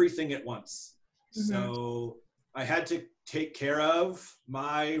everything at once. Mhm. So I had to take care of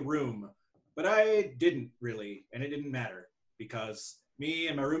my room, but I didn't really, and it didn't matter because me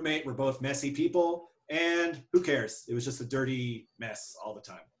and my roommate were both messy people, and who cares? It was just a dirty mess all the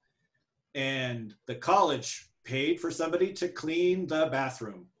time. And the college paid for somebody to clean the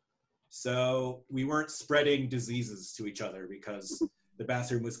bathroom. So we weren't spreading diseases to each other because the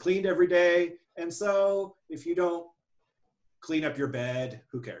bathroom was cleaned every day. And so if you don't clean up your bed,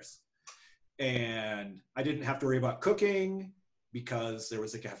 who cares? And I didn't have to worry about cooking because there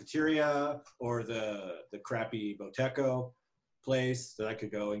was a cafeteria or the crappy Boteco place that I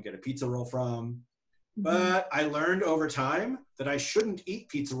could go and get a pizza roll from. But I learned over time that I shouldn't eat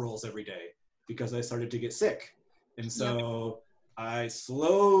pizza rolls every day because I started to get sick. And so I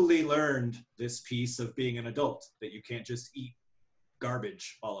slowly learned this piece of being an adult, that you can't just eat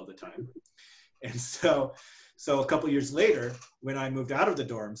garbage all of the time. And so a couple years later, when I moved out of the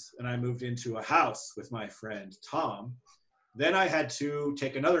dorms and I moved into a house with my friend Tom, then I had to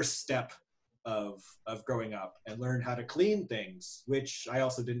take another step of growing up and learn how to clean things, which I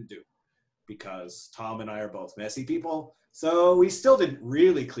also didn't do because Tom and I are both messy people. So we still didn't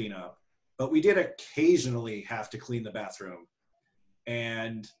really clean up, but we did occasionally have to clean the bathroom.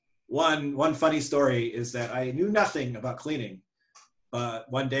 And one funny story is that I knew nothing about cleaning, but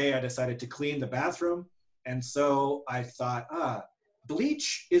one day I decided to clean the bathroom. And so I thought,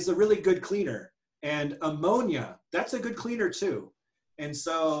 bleach is a really good cleaner, and ammonia, that's a good cleaner too. And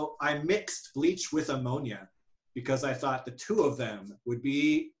so I mixed bleach with ammonia because I thought the two of them would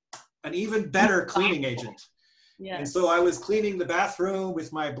be an even better cleaning agent. Yes. And so I was cleaning the bathroom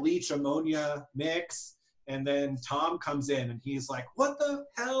with my bleach ammonia mix. And then Tom comes in and he's like, "What the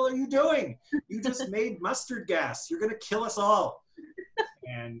hell are you doing? You just made mustard gas. You're going to kill us all."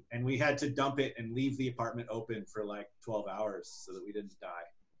 And we had to dump it and leave the apartment open for like 12 hours so that we didn't die.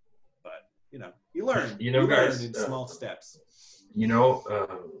 But, you learn. You know, guys, learn in small steps.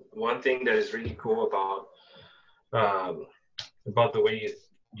 One thing that is really cool about the way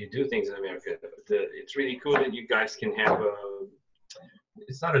you do things in America, it's really cool that you guys can have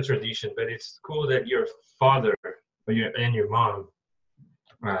it's not a tradition, but it's cool that your father and your mom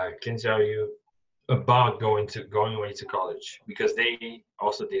can tell you about going away to college because they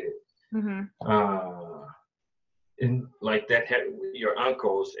also did it. Mm-hmm. And like that, your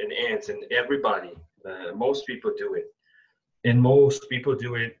uncles and aunts and everybody, most people do it. And most people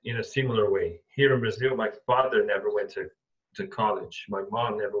do it in a similar way. Here in Brazil, my father never went to college. My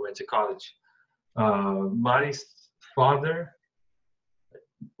mom never went to college. Mari's father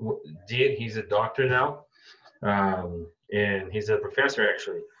did. He's a doctor now, and he's a professor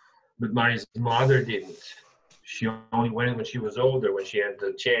actually. But Mari's mother didn't. She only went when she was older, when she had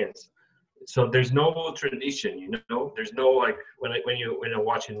the chance. So there's no tradition, There's no like when I'm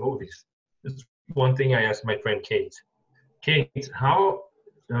watching movies. It's one thing I asked my friend Kate. Kate, how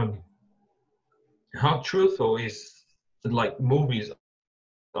truthful is like movies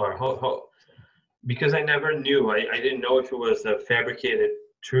are? How because I never knew. I didn't know if it was a fabricated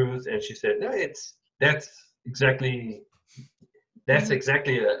truth, and she said, "No, that's exactly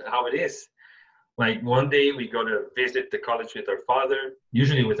how it is." Like one day we go to visit the college with our father,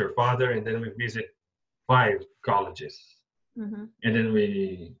 usually with her father, and then we visit 5 colleges, Mm-hmm. and then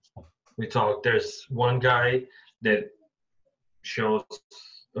we talk. There's one guy that shows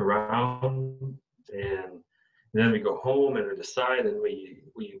around, and And then we go home and we decide, and we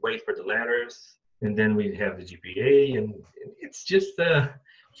wait for the letters, and then we have the GPA, and it's just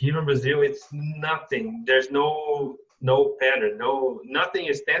here in Brazil, it's nothing. There's no pattern, nothing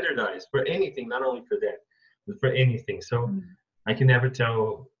is standardized for anything, not only for that, but for anything. So I can never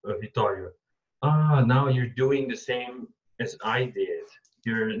tell Vittorio, now you're doing the same as I did.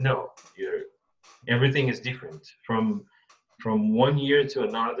 Everything is different from one year to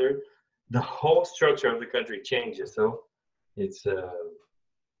another. The whole structure of the country changes. So it's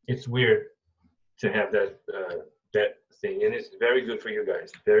weird to have that thing, and it's very good for you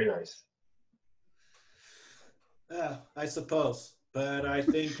guys. Very nice. I suppose, but I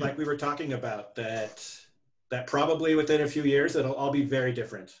think, like we were talking about, that probably within a few years it'll all be very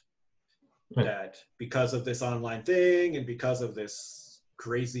different. Right. That because of this online thing and because of this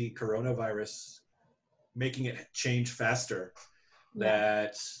crazy coronavirus making it change faster,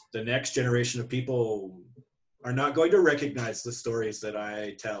 that the next generation of people are not going to recognize the stories that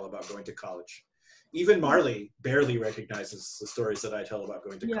I tell about going to college. Even Marley barely recognizes the stories that I tell about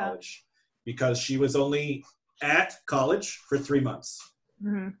going to college, because she was only at college for 3 months.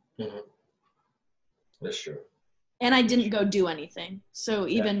 That's true. And I didn't go do anything. So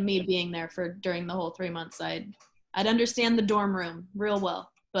even me being there during the whole 3 months, I'd understand the dorm room real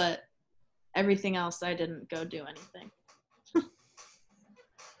well, but everything else, I didn't go do anything.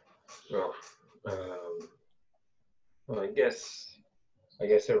 Well, I guess I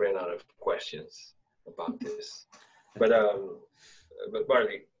ran out of questions about this, but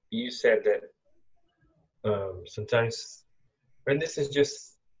Marley, you said that sometimes, and this is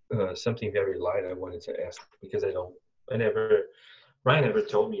just something very light I wanted to ask, because Ryan never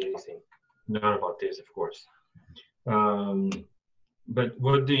told me anything, not about this, of course. But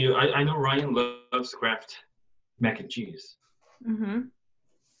what do you? I know Ryan loves Kraft mac and cheese.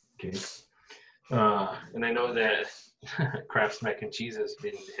 Okay. And I know that Kraft's mac and cheese has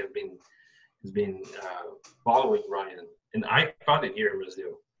been following Ryan, and I found it here in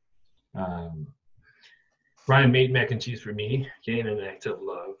Brazil. Ryan made mac and cheese for me, okay, in an act of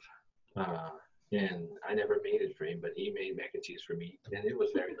love, and I never made it for him, but he made mac and cheese for me, and it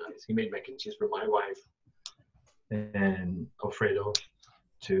was very nice. He made mac and cheese for my wife and Alfredo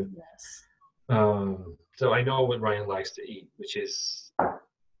too. Yes. So I know what Ryan likes to eat, which is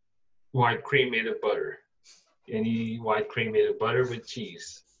white cream made of butter. Any white cream made of butter with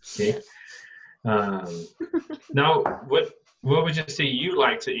cheese. Okay. Now, what would you say you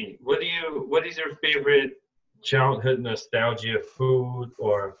like to eat? What is your favorite childhood nostalgia food,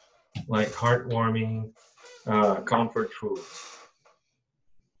 or like heartwarming comfort food?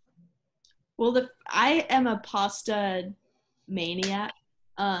 Well, I am a pasta maniac.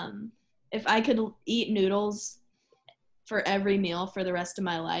 If I could eat noodles for every meal for the rest of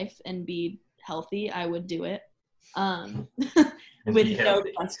my life and be healthy, I would do it. With no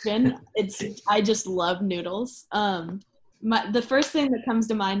question. I just love noodles. The first thing that comes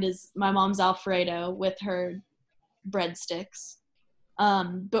to mind is my mom's Alfredo with her breadsticks.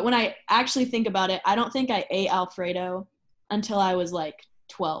 But when I actually think about it, I don't think I ate Alfredo until I was like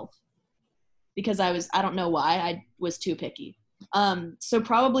 12, because I don't know why, I was too picky. So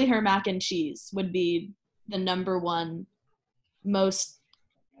probably her mac and cheese would be the number one most,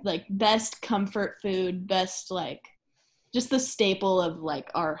 like, best comfort food, best, like, just the staple of,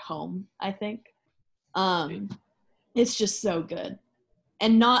 like, our home, I think. It's just so good.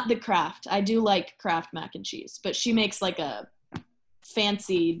 And not the Kraft. I do like Kraft mac and cheese, but she makes like a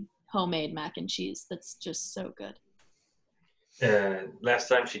fancy homemade mac and cheese that's just so good. Last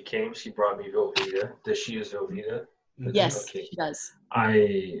time she came, she brought me Velveeta. Does she use Velveeta? Yes, okay. She does.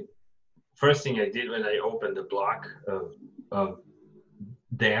 First thing I did when I opened the block of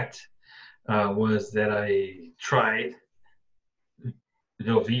that was that I tried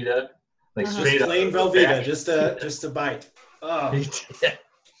Velveeta, like straight plain up Velveeta, just a bite. Oh.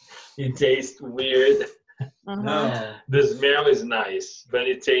 It tastes weird. No. The smell is nice, but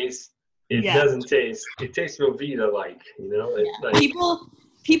it doesn't taste. It tastes Velveeta like, It's like,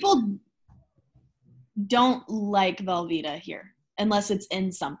 people don't like Velveeta here unless it's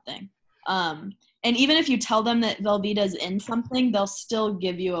in something. And even if you tell them that Velveeta is in something, they'll still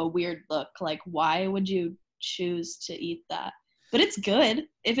give you a weird look, like, why would you choose to eat that? But it's good.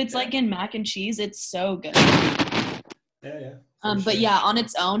 If it's like in mac and cheese, it's so good. Yeah. But yeah, on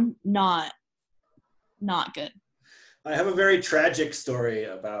its own, not good. I have a very tragic story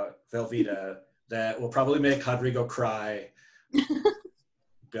about Velveeta that will probably make Rodrigo cry.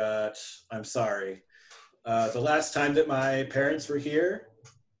 But I'm sorry. The last time that my parents were here,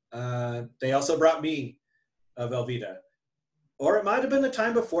 they also brought me a Velveeta. Or it might have been the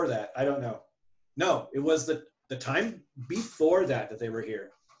time before that. I don't know. No, it was the the time before that they were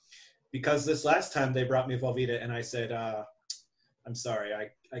here. Because this last time they brought me Velveeta and I said, I'm sorry,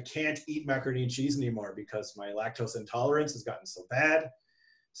 I can't eat macaroni and cheese anymore because my lactose intolerance has gotten so bad.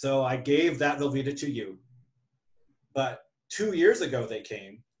 So I gave that Velveeta to you. But 2 years ago they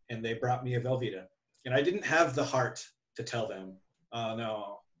came and they brought me a Velveeta. And I didn't have the heart to tell them, oh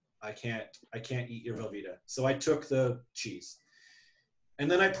no, I can't eat your Velveeta. So I took the cheese.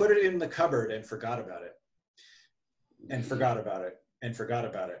 And then I put it in the cupboard and forgot about it. And forgot about it. And forgot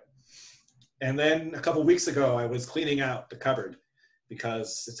about it. And then a couple weeks ago, I was cleaning out the cupboard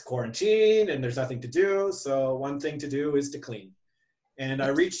because it's quarantine and there's nothing to do. So one thing to do is to clean. And I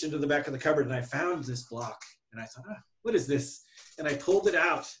reached into the back of the cupboard and I found this block. And I thought, what is this? And I pulled it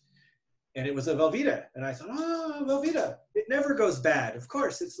out and it was a Velveeta. And I thought, Velveeta, it never goes bad. Of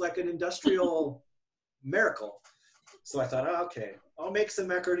course, it's like an industrial miracle. So I thought, okay, I'll make some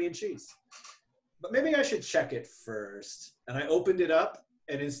macaroni and cheese. But maybe I should check it first. And I opened it up.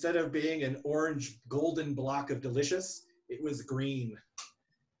 And instead of being an orange golden block of delicious, it was green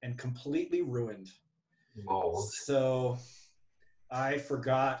and completely ruined. Mold. So I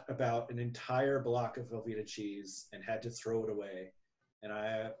forgot about an entire block of Velveeta cheese and had to throw it away. And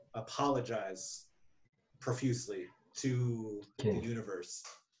I apologize profusely to the universe.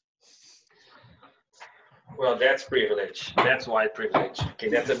 Well, that's privilege. That's white privilege. Okay,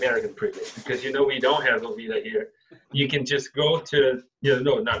 that's American privilege. Because we don't have Velveeta here. You can just go to,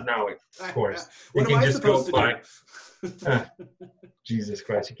 no, not now, of course. What you am can I just go supposed to do? Jesus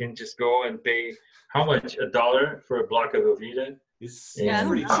Christ. You can just go and pay, how much? $1 for a block of Velveeta? It's Yeah,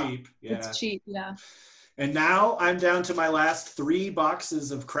 pretty cheap. Yeah. It's cheap, yeah. And now I'm down to my last 3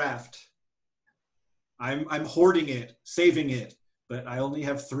 boxes of Kraft. I'm hoarding it, saving it, but I only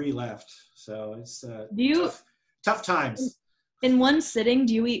have 3 left. So it's tough times. In one sitting,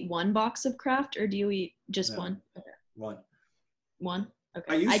 do you eat 1 box of Kraft or do you eat just one? Okay. One?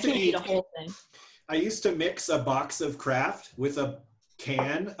 Okay. I can't eat a whole thing. I used to mix a box of Kraft with a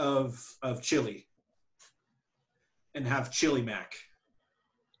can of chili and have chili mac.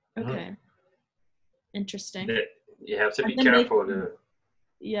 Okay. Interesting. You have to be careful.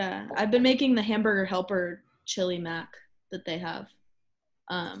 Yeah, I've been making the Hamburger Helper chili mac that they have.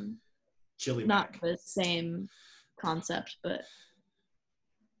 Chili not mac. The same concept, but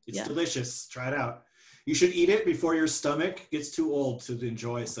it's delicious. Try it out. You should eat it before your stomach gets too old to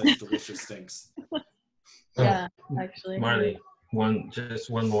enjoy such delicious things. Yeah, actually. Marley,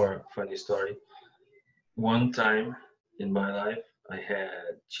 just one more funny story. One time in my life, I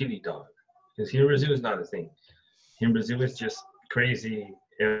had chili dog. Because here in Brazil is not a thing. Here in Brazil, it's just crazy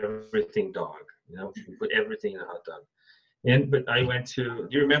everything dog. You put everything in a hot dog. But I went to,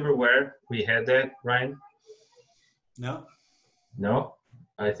 do you remember where we had that, Ryan? No. No?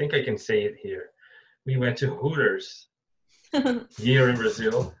 I think I can say it here. We went to Hooters here in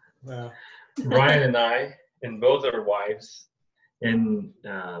Brazil. Wow. Ryan and I, and both our wives, and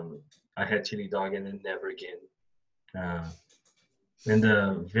I had chili dog and then never again. And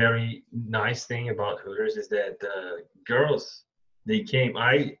the very nice thing about Hooters is that the girls, they came.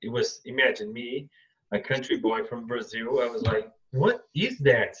 Imagine me, a country boy from Brazil. I was like, what is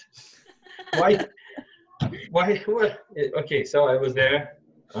that? Why, what? Okay, so I was there,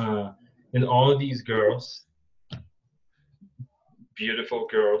 and all of these girls, beautiful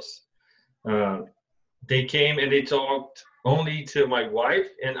girls, they came and they talked only to my wife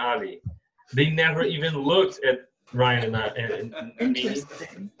and Ali. They never even looked at Ryan and I and me.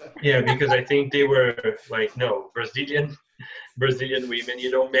 Yeah, because I think they were like, no, Brazilian women, you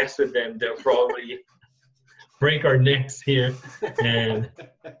don't mess with them. They'll probably break our necks here. And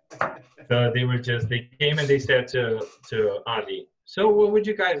so they came and they said to Ali, so what would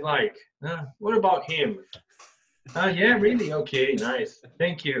you guys like? What about him? Yeah, really? Okay, nice.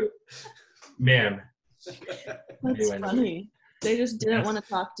 Thank you, ma'am. That's funny. They just didn't want to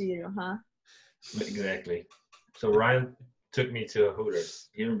talk to you, huh? Exactly. So Ryan took me to a Hooters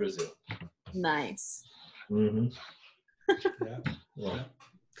here in Brazil. Nice. Mm-hmm. Yeah.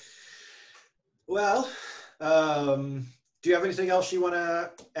 Well, do you have anything else you want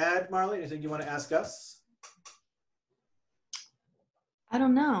to add, Marley? Anything you want to ask us? I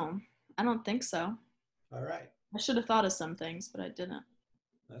don't know. I don't think so. All right. I should have thought of some things, but I didn't.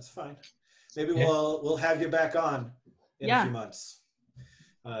 That's fine. Maybe we'll have you back on in a few months.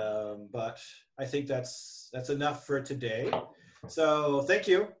 But I think that's enough for today. So thank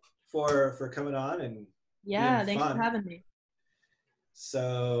you for coming on and thanks for having me.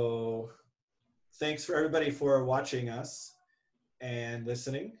 So thanks for everybody for watching us and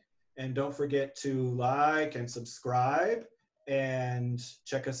listening. And don't forget to like and subscribe and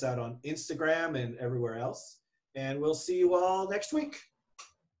check us out on Instagram and everywhere else. and we'll see you all next week.